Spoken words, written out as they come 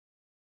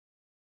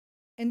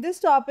In this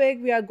topic,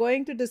 we are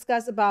going to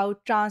discuss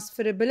about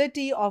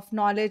transferability of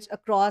knowledge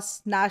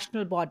across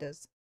national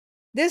borders.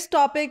 This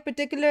topic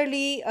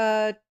particularly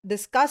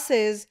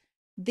discusses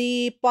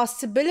the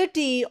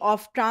possibility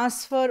of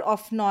transfer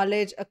of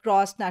knowledge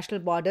across national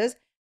borders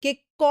कि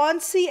कौन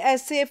सी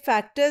ऐसे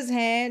factors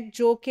हैं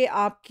जो कि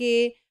आपके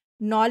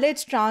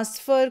knowledge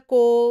transfer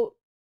को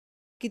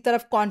की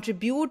तरफ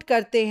कंट्रीब्यूट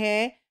करते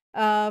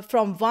हैं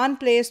from one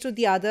place to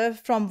the other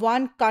from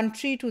one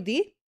country to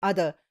the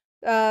other.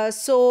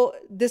 So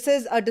this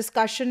is a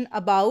discussion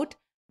about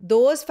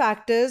those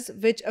factors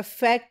which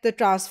affect the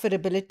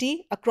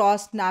transferability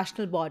across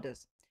national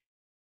borders.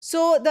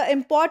 So the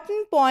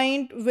important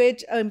point,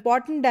 which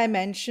important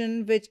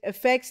dimension which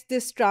affects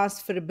this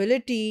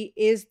transferability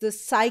is the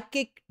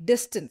psychic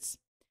distance.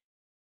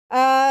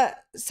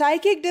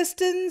 Psychic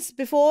distance,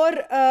 before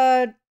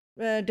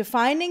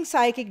defining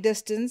psychic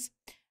distance,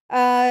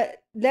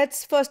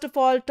 let's first of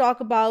all talk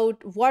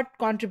about what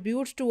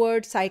contributes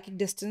towards psychic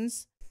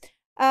distance.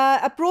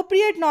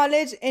 Appropriate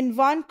knowledge in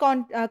one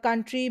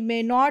country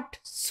may not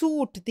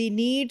suit the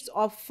needs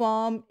of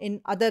firm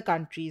in other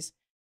countries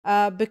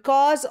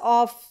because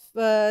of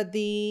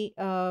the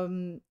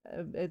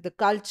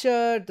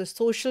culture, the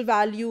social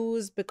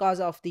values,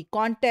 because of the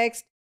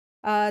context.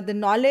 The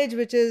knowledge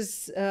which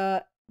is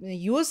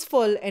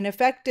useful and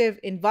effective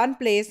in one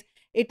place,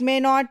 it may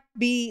not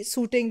be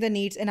suiting the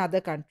needs in other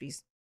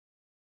countries.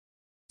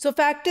 So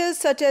factors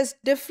such as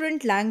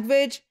different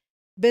language,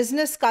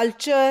 business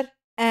culture,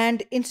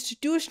 and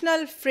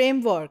institutional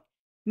framework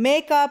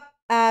make up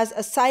as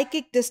a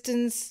psychic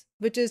distance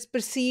which is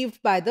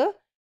perceived by the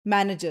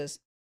managers.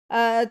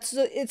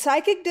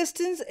 Psychic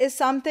distance is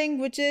something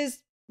which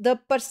is the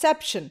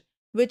perception,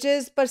 which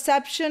is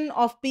perception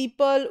of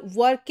people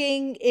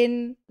working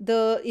in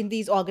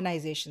these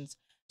organizations.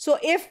 So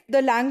if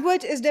the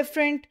language is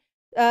different,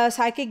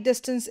 psychic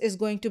distance is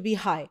going to be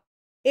high.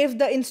 If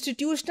the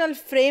institutional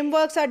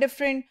frameworks are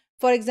different,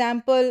 for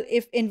example,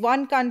 if in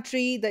one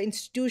country the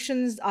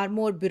institutions are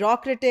more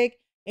bureaucratic,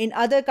 in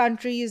other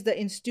countries the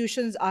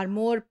institutions are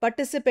more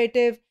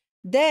participative,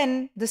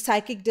 then the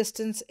psychic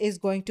distance is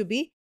going to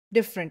be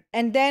different.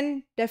 And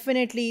then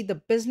definitely the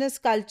business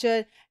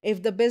culture,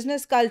 if the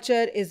business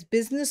culture is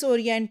business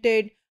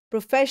oriented,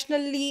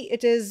 professionally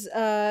it is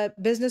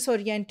business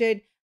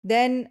oriented,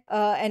 then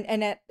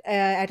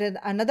at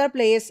another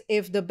place,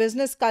 if the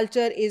business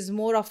culture is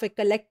more of a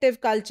collective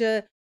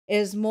culture,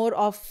 is more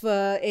of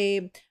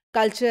a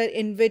culture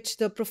in which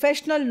the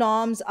professional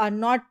norms are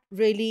not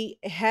really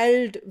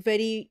held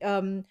very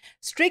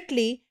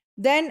strictly,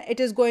 then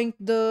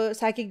the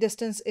psychic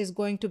distance is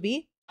going to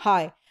be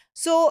high.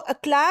 So a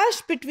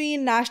clash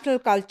between national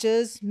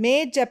cultures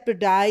may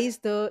jeopardize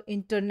the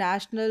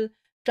international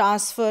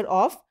transfer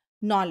of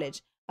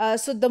knowledge.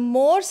 So the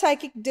more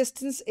psychic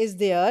distance is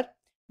there,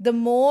 the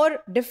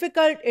more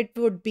difficult it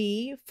would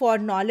be for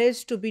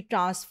knowledge to be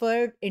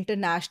transferred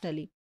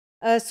internationally.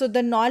 So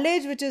the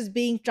knowledge which is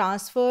being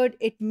transferred,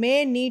 it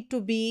may need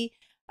to be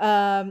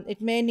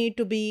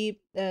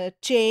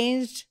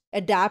changed,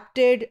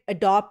 adapted,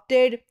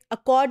 adopted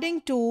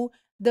according to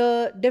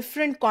the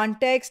different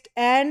context,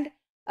 and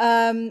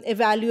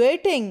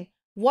evaluating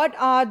what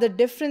are the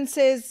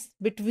differences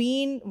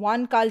between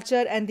one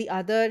culture and the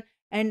other,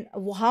 and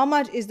how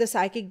much is the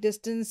psychic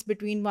distance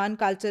between one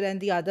culture and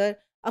the other.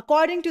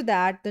 According to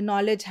that, the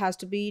knowledge has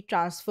to be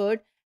transferred,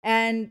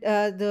 and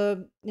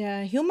the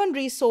human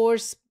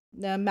resource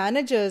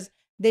managers,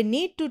 they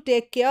need to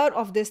take care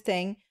of this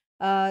thing,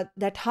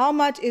 that how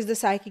much is the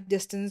psychic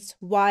distance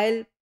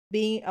while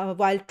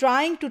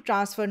trying to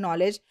transfer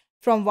knowledge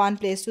from one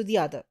place to the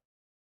other.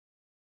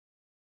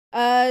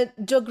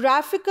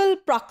 Geographical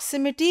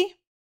proximity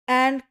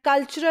and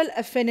cultural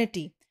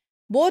affinity,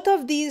 both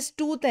of these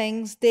two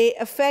things, they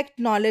affect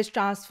knowledge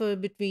transfer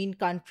between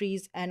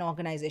countries and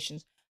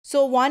organizations.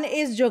 So one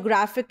is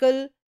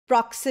geographical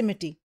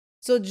proximity.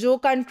 So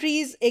जो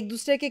countries एक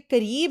दूसरे के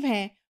करीब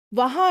हैं,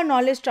 वहाँ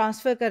knowledge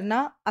transfer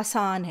करना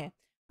आसान है,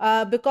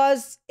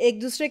 because एक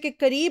दूसरे के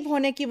करीब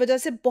होने की वजह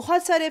से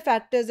बहुत सारे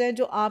factors हैं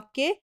जो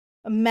आपके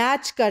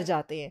मैच कर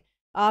जाते हैं.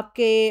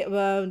 आपके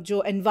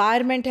जो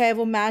एनवायरनमेंट है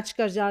वो मैच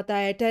कर जाता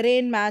है,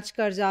 टेरेन मैच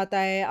कर जाता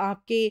है,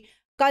 आपके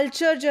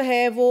कल्चर जो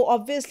है वो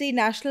ऑब्वियसली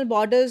नेशनल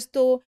बॉर्डर्स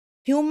तो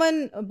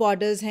ह्यूमन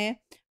बॉर्डर्स हैं,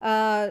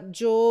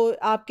 जो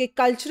आपके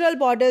कल्चरल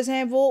बॉर्डर्स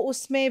हैं वो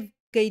उसमें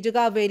कई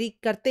जगह वेरी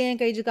करते हैं,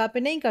 कई जगह पे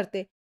नहीं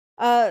करते.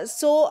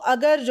 सो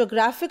अगर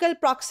जोग्राफिकल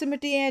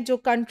प्रॉक्सिमिटी है, जो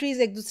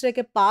कंट्रीज़ एक दूसरे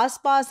के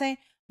पास हैं,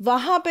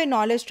 वहाँ पे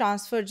नॉलेज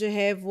ट्रांसफ़र जो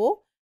है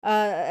वो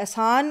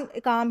आसान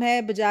काम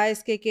है, बजाय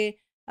इसके कि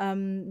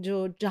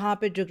जो जहाँ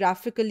पे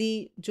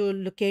geographically जो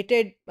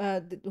located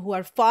who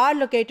are far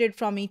located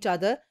from each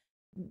other,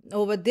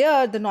 over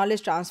there the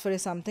knowledge transfer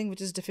is something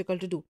which is difficult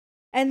to do.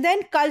 And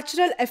then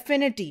cultural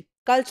affinity.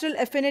 Cultural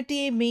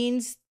affinity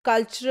means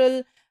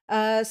cultural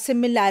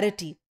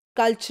similarity,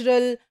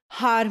 cultural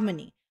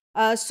harmony.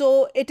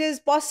 So it is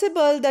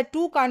possible that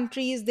two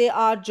countries, they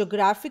are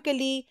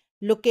geographically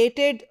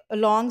located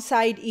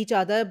alongside each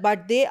other,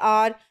 but they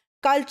are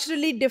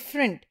culturally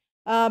different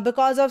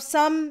because of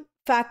some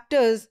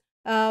factors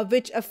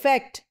which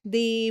affect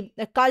the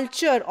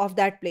culture of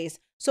that place.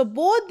 So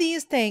both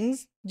these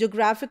things,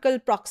 geographical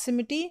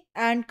proximity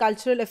and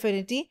cultural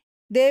affinity,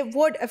 they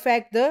would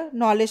affect the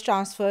knowledge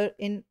transfer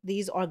in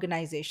these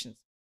organizations.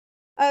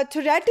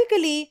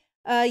 Theoretically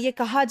ये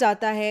कहा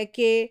जाता है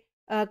कि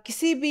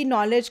किसी भी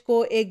knowledge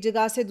को एक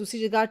जगह से दूसरी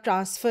जगह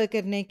ट्रांसफ़र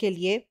करने के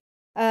लिए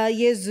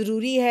ये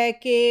ज़रूरी है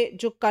कि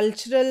जो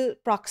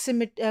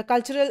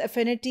कल्चरल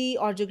एफिनिटी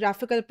और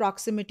जोग्राफिकल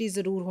प्रॉक्सिमिटी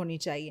ज़रूर होनी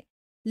चाहिए।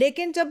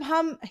 लेकिन जब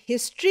हम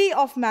हिस्ट्री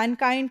ऑफ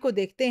मैनकाइंड को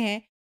देखते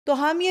हैं तो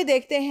हम ये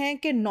देखते हैं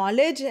कि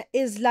knowledge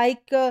is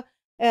like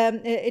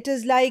it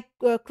is like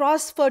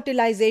cross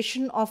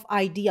fertilisation of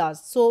ideas.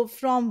 So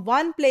from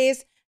one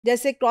place,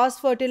 जैसे क्रॉस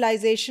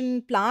फर्टिलाइजेशन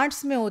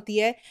प्लांट्स में होती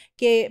है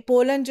कि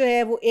पोलन जो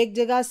है वो एक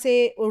जगह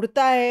से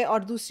उड़ता है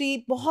और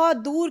दूसरी बहुत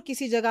दूर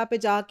किसी जगह पे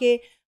जाके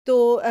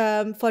तो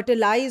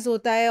फर्टिलाइज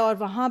होता है, और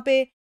वहाँ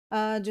पे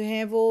जो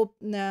है वो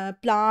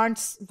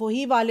प्लांट्स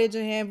वही वाले जो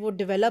हैं वो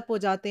डेवलप हो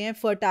जाते हैं,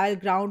 फर्टाइल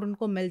ग्राउंड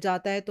उनको मिल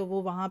जाता है तो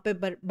वो वहाँ पे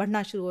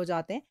बढ़ना शुरू हो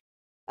जाते हैं।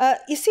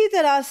 इसी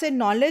तरह से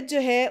नॉलेज जो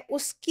है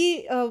उसकी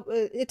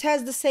it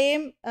has the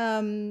same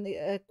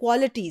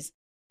qualities.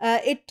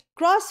 It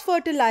cross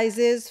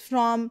fertilizes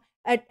from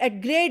at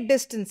great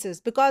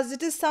distances because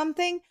it is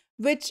something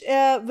which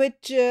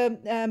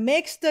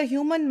makes the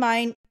human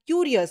mind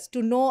curious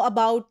to know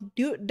about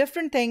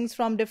different things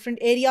from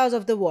different areas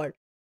of the world.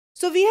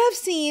 So we have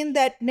seen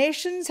that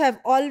nations have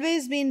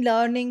always been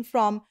learning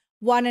from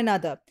one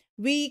another.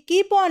 We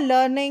keep on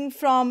learning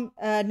from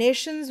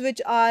nations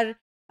which are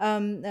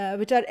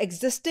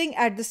existing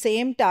at the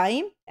same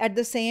time,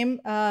 at the same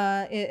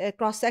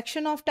cross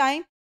section of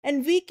time,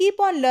 and we keep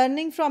on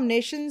learning from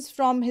nations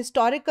from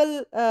historical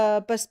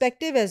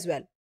perspective as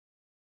well.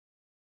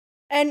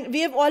 And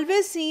we have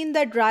always seen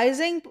that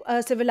rising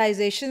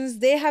civilizations,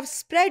 they have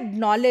spread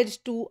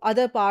knowledge to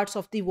other parts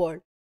of the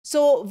world.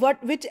 So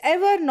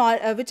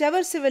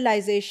whichever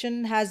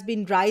civilization has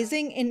been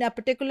rising in a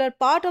particular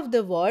part of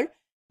the world,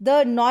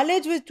 the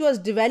knowledge which was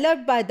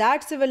developed by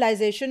that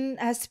civilization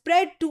has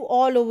spread to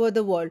all over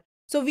the world.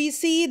 So we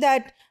see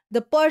that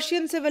the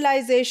Persian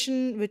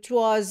civilization, which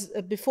was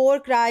before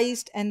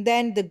Christ, and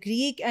then the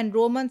Greek and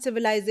Roman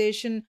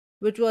civilization,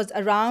 which was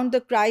around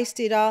the Christ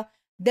era,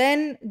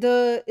 then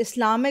the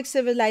Islamic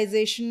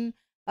civilization,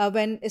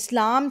 when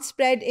Islam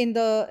spread in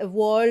the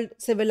world,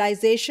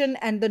 civilization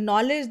and the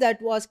knowledge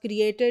that was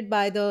created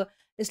by the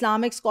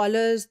Islamic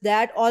scholars,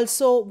 that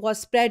also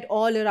was spread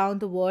all around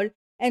the world.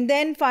 And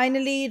then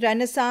finally,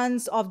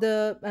 Renaissance of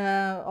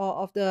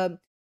the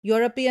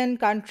European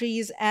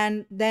countries,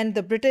 and then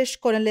the British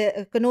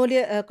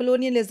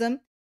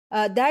colonialism,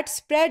 that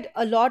spread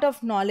a lot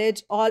of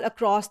knowledge all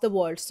across the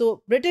world.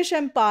 So British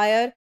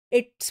Empire,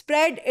 it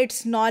spread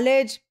its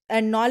knowledge,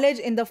 and knowledge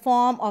in the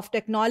form of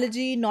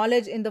technology,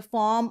 knowledge in the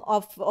form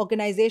of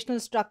organizational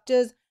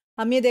structures.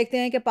 हम ये देखते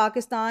हैं कि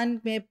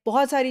पाकिस्तान में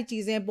बहुत सारी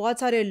चीज़ें, बहुत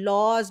सारे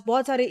लॉज,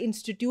 बहुत सारे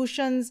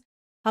इंस्टीट्यूशंस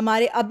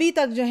हमारे अभी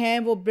तक जो हैं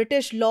वो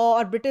ब्रिटिश लॉ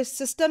और ब्रिटिश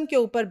सिस्टम के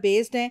ऊपर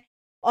बेस्ड हैं.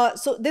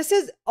 So this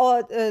is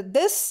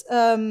this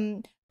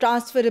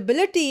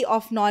transferability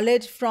of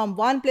knowledge from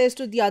one place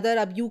to the other.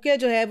 अब यूके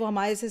जो है वो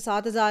हमारे से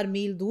 7,000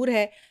 मील दूर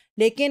है,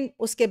 लेकिन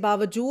उसके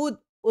बावजूद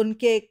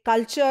उनके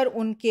कल्चर,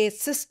 उनके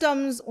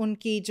सिस्टम्स,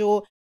 उनकी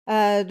जो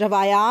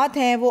रवायात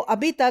हैं वो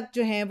अभी तक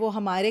जो हैं वो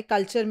हमारे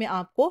कल्चर में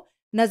आपको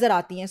नज़र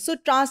आती हैं. सो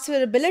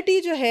ट्रांसफरेबिलिटी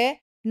जो है,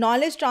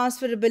 knowledge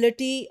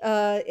transferability,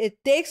 it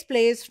takes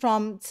place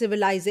from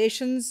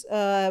civilizations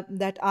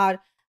that are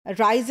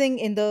rising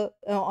in the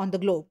on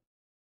the globe.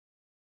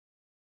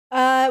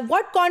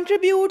 What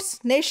contributes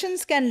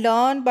nations can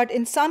learn, but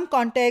in some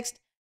context,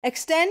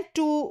 extent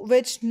to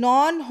which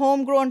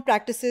non-homegrown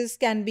practices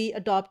can be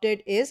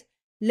adopted is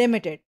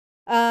limited.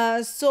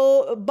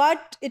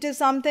 But it is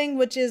something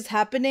which is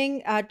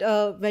happening at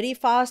a very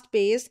fast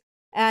pace,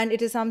 and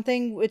it is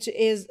something which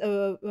is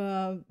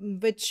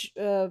which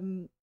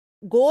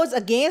goes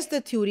against the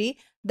theory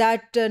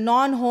that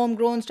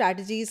non-homegrown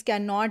strategies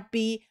cannot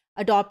be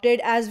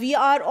adopted, as we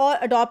are all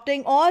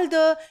adopting all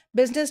the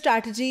business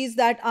strategies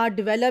that are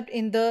developed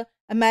in the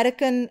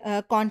American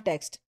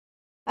context.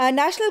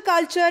 National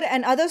culture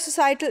and other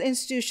societal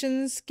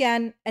institutions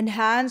can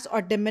enhance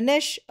or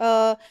diminish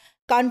a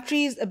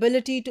country's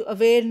ability to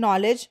avail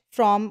knowledge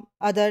from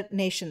other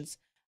nations.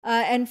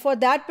 And for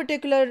that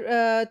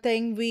particular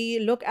thing, we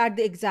look at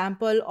the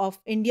example of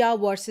India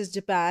versus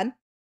Japan.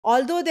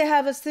 Although they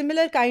have a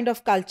similar kind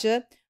of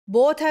culture,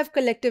 both have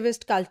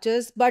collectivist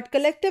cultures, but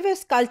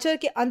collectivist culture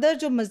के अंदर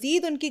जो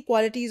मज़ीद उनकी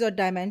qualities और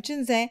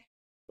dimensions हैं,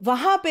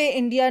 वहाँ पे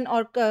Indian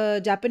और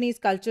Japanese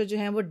culture जो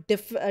हैं वो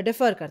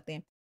differ करते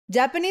हैं.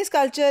 Japanese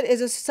culture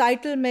is a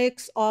societal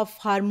mix of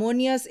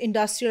harmonious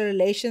industrial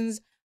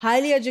relations,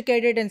 highly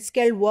educated and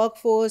skilled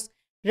workforce,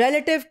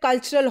 relative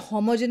cultural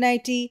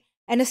homogeneity,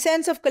 and a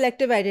sense of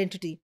collective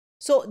identity.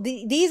 So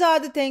these are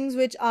the things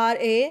which are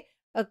a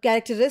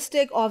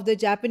characteristic of the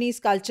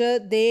Japanese culture.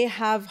 They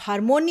have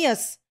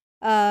harmonious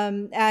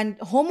and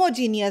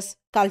homogeneous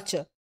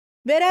culture.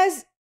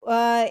 Whereas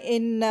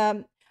in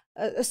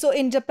So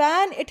in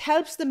Japan, it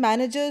helps the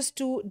managers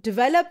to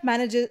develop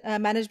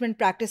management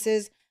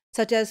practices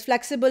such as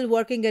flexible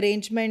working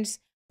arrangements,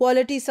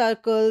 quality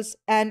circles,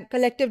 and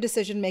collective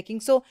decision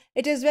making. So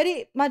it is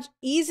very much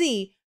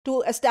easy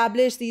to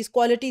establish these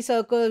quality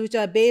circles which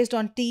are based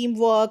on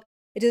teamwork.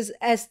 It is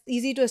as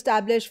easy to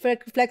establish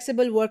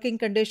flexible working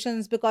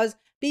conditions because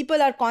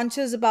people are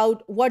conscious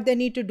about what they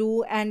need to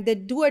do and they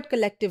do it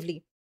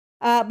collectively.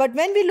 But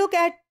when we look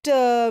at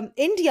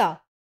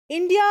India,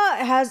 India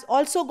has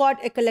also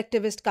got a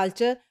collectivist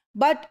culture,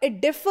 but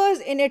it differs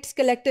in its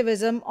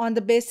collectivism on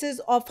the basis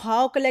of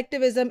how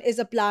collectivism is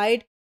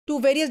applied to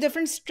various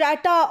different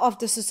strata of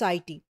the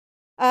society.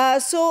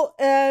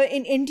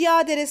 In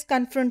India, there is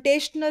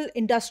confrontational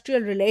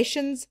industrial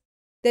relations,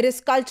 there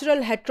is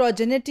cultural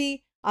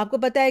heterogeneity. आपको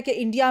पता है कि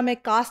India में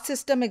caste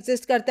system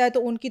exist करता है, तो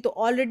उनकी तो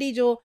ऑलरेडी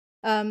जो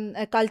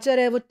कल्चर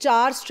है वो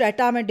 4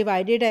 स्ट्रेटा में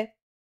डिवाइडेड है,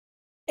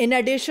 in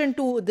addition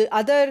to the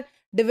other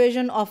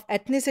division of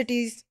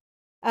ethnicities.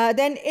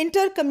 Then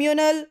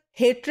intercommunal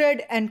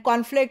hatred and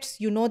conflicts,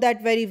 you know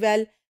that very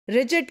well,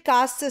 rigid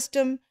caste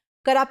system,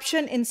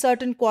 corruption in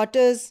certain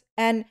quarters,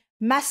 and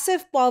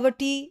massive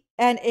poverty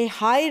and a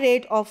high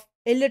rate of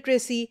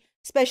illiteracy,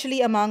 especially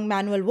among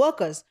manual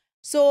workers.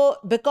 So,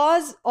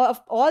 because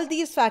of all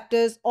these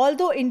factors,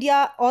 although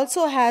India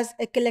also has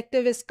a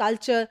collectivist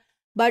culture,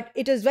 but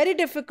it is very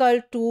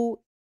difficult to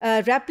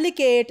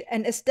replicate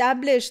and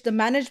establish the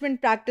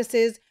management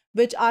practices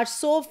which are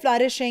so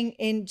flourishing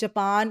in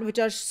Japan, which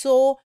are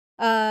so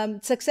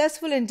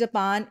successful in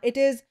Japan. It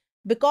is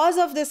because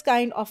of this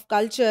kind of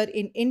culture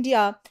in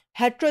India,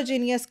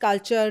 heterogeneous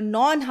culture,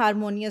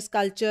 non-harmonious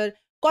culture,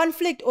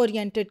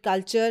 conflict-oriented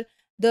culture,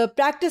 the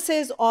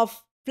practices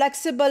of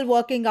flexible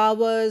working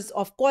hours,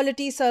 of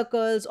quality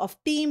circles, of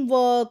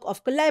teamwork,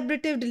 of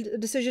collaborative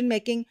decision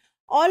making,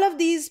 all of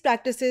these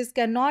practices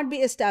cannot be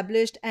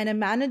established, and a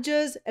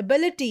manager's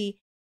ability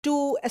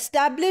to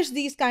establish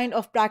these kind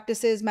of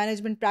practices,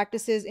 management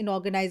practices in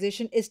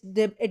organization,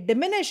 it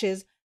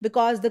diminishes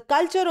because the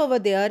culture over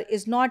there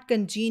is not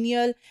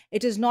congenial.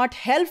 It is not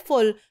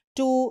helpful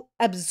to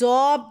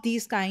absorb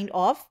these kind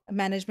of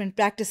management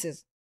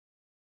practices.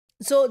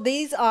 So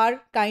these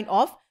are kind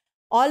of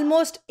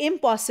almost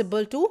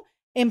impossible to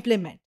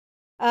implement.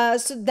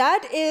 So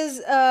that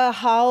is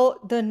how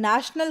the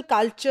national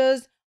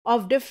cultures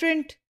of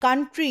different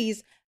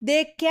countries,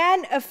 they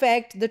can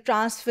affect the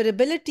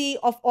transferability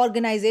of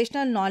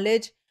organizational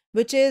knowledge,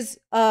 which is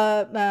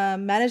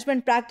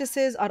management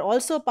practices are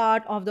also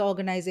part of the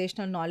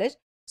organizational knowledge.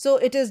 So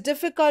it is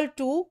difficult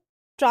to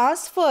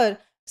transfer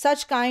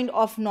such kind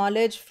of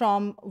knowledge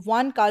from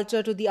one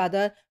culture to the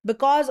other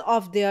because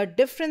of their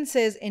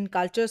differences in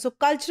culture. So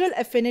cultural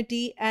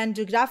affinity and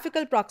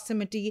geographical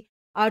proximity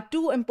are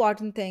two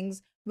important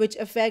things which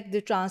affect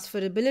the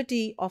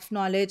transferability of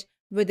knowledge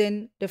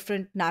within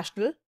different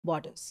national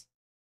borders.